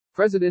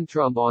President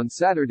Trump on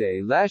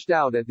Saturday lashed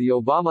out at the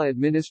Obama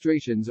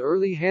administration's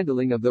early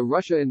handling of the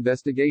Russia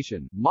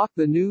investigation, mocked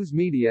the news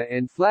media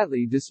and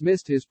flatly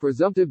dismissed his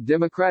presumptive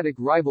Democratic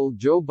rival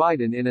Joe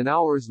Biden in an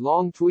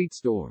hours-long tweet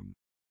storm.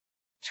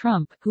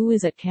 Trump, who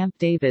is at Camp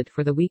David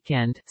for the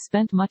weekend,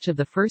 spent much of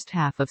the first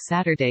half of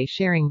Saturday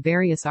sharing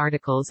various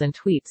articles and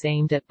tweets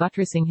aimed at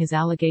buttressing his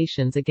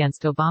allegations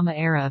against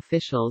Obama-era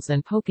officials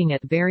and poking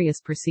at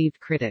various perceived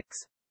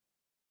critics.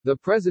 The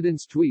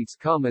president's tweets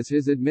come as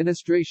his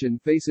administration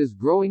faces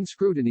growing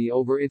scrutiny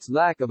over its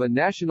lack of a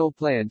national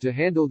plan to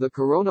handle the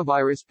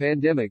coronavirus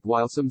pandemic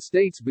while some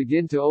states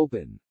begin to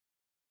open.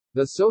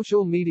 The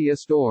social media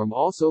storm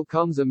also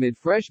comes amid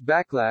fresh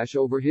backlash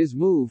over his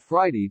move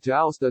Friday to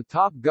oust a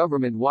top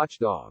government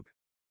watchdog.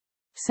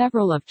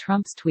 Several of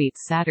Trump's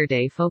tweets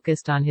Saturday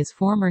focused on his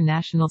former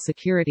national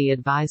security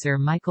advisor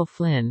Michael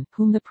Flynn,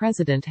 whom the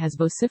president has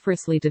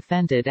vociferously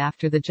defended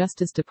after the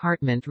Justice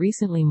Department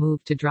recently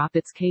moved to drop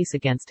its case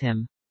against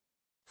him.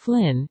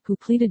 Flynn, who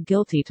pleaded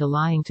guilty to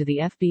lying to the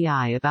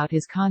FBI about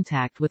his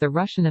contact with a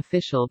Russian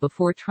official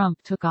before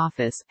Trump took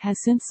office,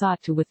 has since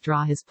sought to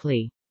withdraw his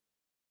plea.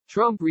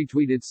 Trump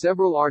retweeted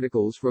several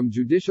articles from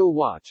Judicial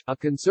Watch, a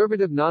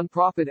conservative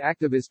nonprofit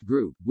activist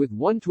group, with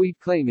one tweet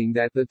claiming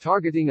that the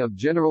targeting of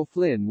General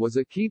Flynn was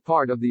a key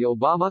part of the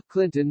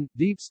Obama-Clinton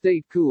deep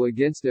state coup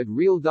against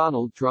real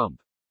Donald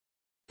Trump.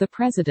 The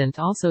president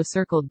also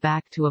circled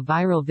back to a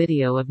viral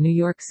video of New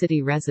York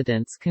City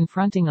residents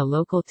confronting a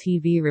local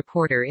TV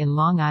reporter in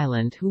Long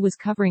Island who was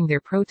covering their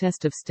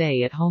protest of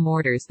stay-at-home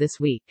orders this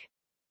week.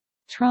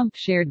 Trump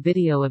shared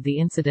video of the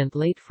incident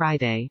late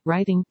Friday,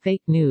 writing,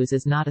 "Fake news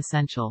is not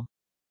essential,"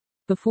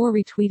 before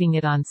retweeting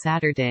it on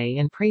Saturday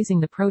and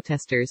praising the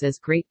protesters as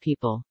great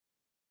people.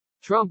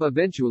 Trump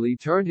eventually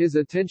turned his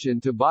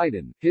attention to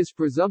Biden, his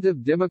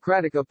presumptive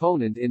Democratic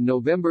opponent in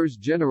November's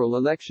general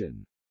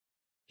election.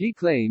 He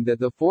claimed that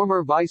the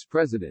former vice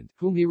president,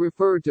 whom he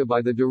referred to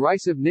by the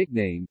derisive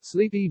nickname,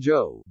 Sleepy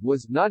Joe,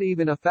 was not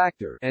even a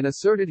factor, and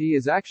asserted he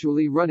is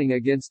actually running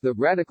against the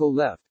radical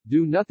left,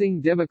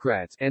 do-nothing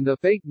Democrats, and the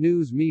fake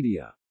news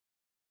media.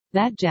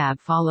 That jab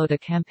followed a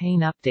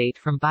campaign update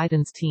from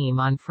Biden's team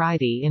on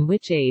Friday in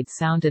which aides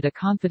sounded a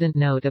confident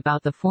note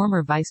about the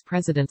former vice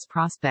president's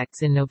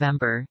prospects in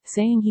November,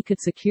 saying he could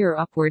secure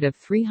upward of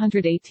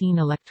 318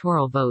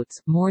 electoral votes,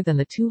 more than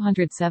the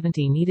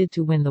 270 needed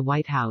to win the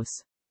White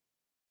House.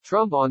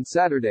 Trump on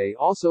Saturday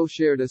also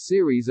shared a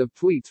series of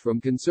tweets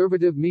from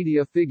conservative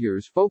media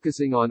figures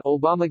focusing on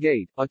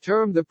Obamagate, a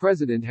term the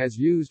president has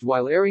used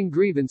while airing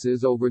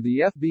grievances over the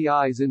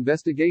FBI's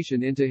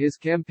investigation into his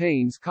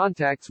campaign's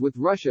contacts with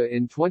Russia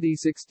in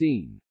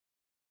 2016.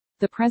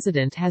 The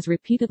president has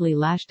repeatedly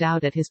lashed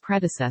out at his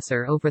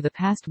predecessor over the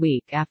past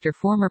week after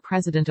former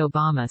President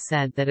Obama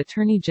said that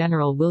Attorney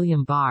General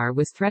William Barr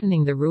was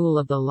threatening the rule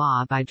of the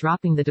law by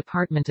dropping the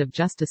Department of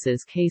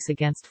Justice's case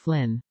against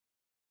Flynn.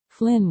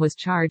 Flynn was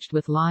charged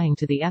with lying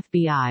to the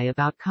FBI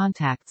about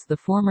contacts the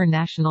former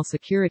national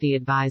security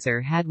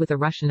advisor had with a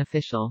Russian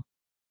official.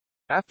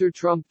 After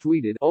Trump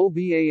tweeted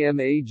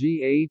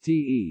 "Obamagate"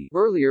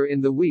 earlier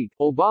in the week,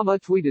 Obama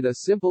tweeted a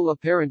simple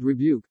apparent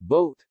rebuke,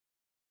 "Vote."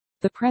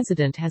 The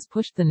president has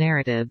pushed the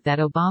narrative that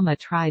Obama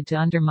tried to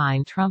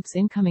undermine Trump's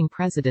incoming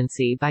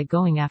presidency by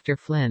going after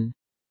Flynn.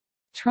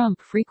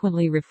 Trump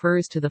frequently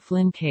refers to the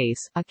Flynn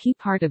case, a key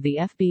part of the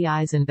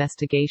FBI's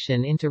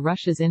investigation into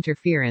Russia's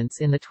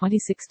interference in the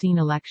 2016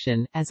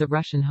 election, as a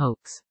Russian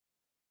hoax.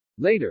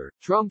 Later,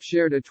 Trump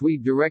shared a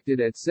tweet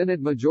directed at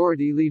Senate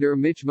Majority Leader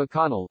Mitch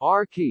McConnell,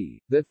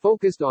 R-Key, that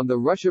focused on the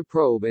Russia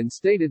probe and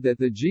stated that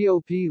the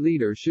GOP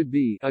leader should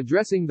be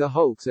addressing the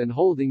hoax and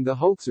holding the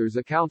hoaxers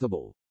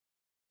accountable.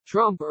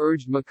 Trump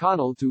urged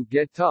McConnell to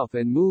get tough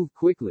and move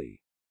quickly.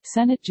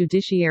 Senate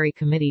Judiciary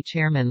Committee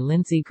Chairman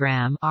Lindsey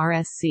Graham,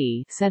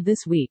 RSC, said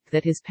this week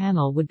that his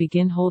panel would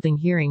begin holding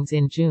hearings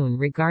in June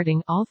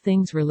regarding all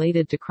things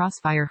related to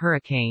Crossfire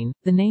Hurricane,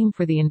 the name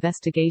for the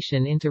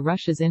investigation into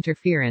Russia's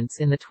interference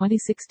in the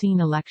 2016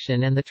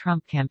 election and the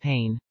Trump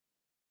campaign.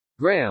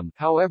 Graham,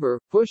 however,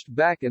 pushed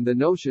back on the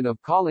notion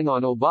of calling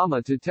on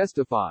Obama to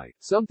testify,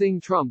 something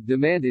Trump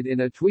demanded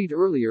in a tweet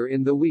earlier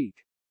in the week.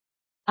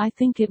 "I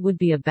think it would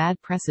be a bad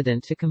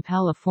precedent to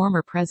compel a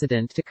former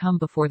president to come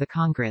before the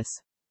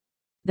Congress.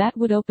 That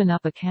would open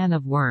up a can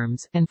of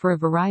worms, and for a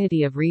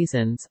variety of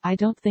reasons, I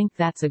don't think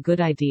that's a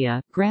good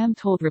idea," Graham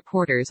told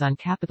reporters on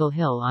Capitol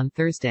Hill on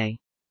Thursday.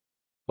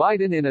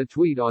 Biden in a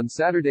tweet on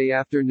Saturday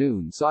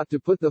afternoon sought to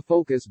put the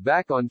focus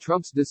back on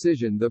Trump's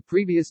decision the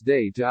previous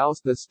day to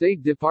oust the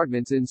State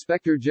Department's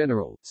Inspector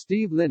General,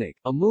 Steve Linick,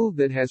 a move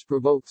that has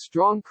provoked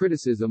strong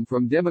criticism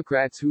from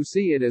Democrats who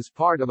see it as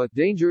part of a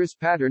dangerous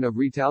pattern of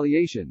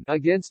retaliation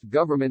against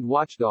government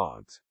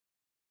watchdogs.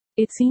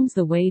 "It seems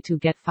the way to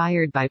get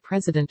fired by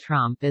President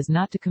Trump is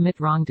not to commit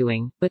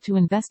wrongdoing, but to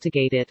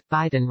investigate it,"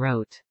 Biden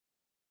wrote.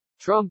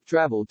 Trump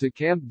traveled to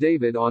Camp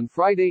David on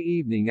Friday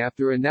evening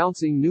after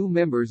announcing new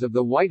members of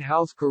the White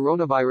House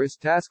Coronavirus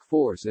Task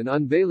Force and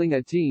unveiling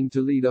a team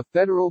to lead a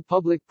federal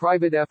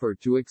public-private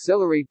effort to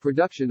accelerate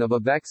production of a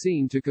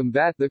vaccine to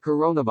combat the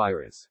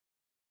coronavirus.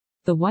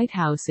 The White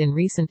House in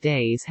recent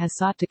days has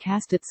sought to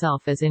cast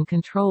itself as in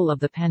control of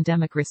the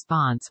pandemic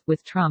response,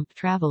 with Trump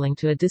traveling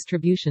to a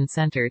distribution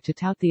center to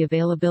tout the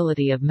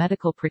availability of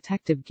medical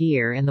protective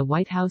gear and the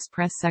White House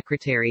press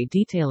secretary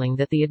detailing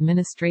that the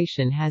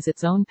administration has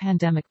its own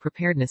pandemic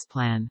preparedness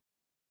plan.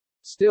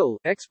 Still,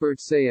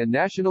 experts say a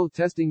national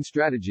testing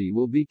strategy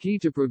will be key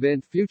to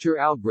prevent future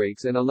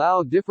outbreaks and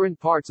allow different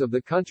parts of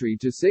the country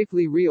to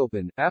safely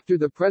reopen, after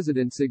the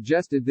president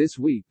suggested this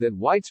week that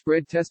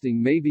widespread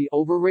testing may be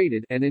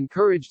overrated and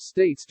encouraged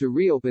states to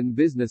reopen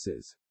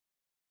businesses.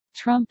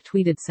 Trump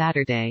tweeted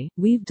Saturday,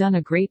 "We've done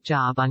a great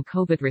job on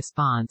COVID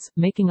response,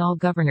 making all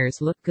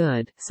governors look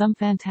good, some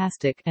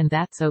fantastic, and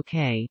that's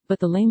okay, but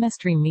the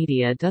lamestream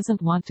media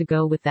doesn't want to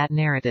go with that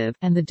narrative,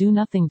 and the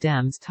do-nothing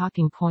Dems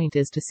talking point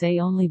is to say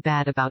only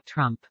bad about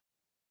Trump.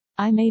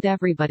 I made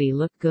everybody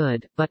look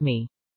good, but me.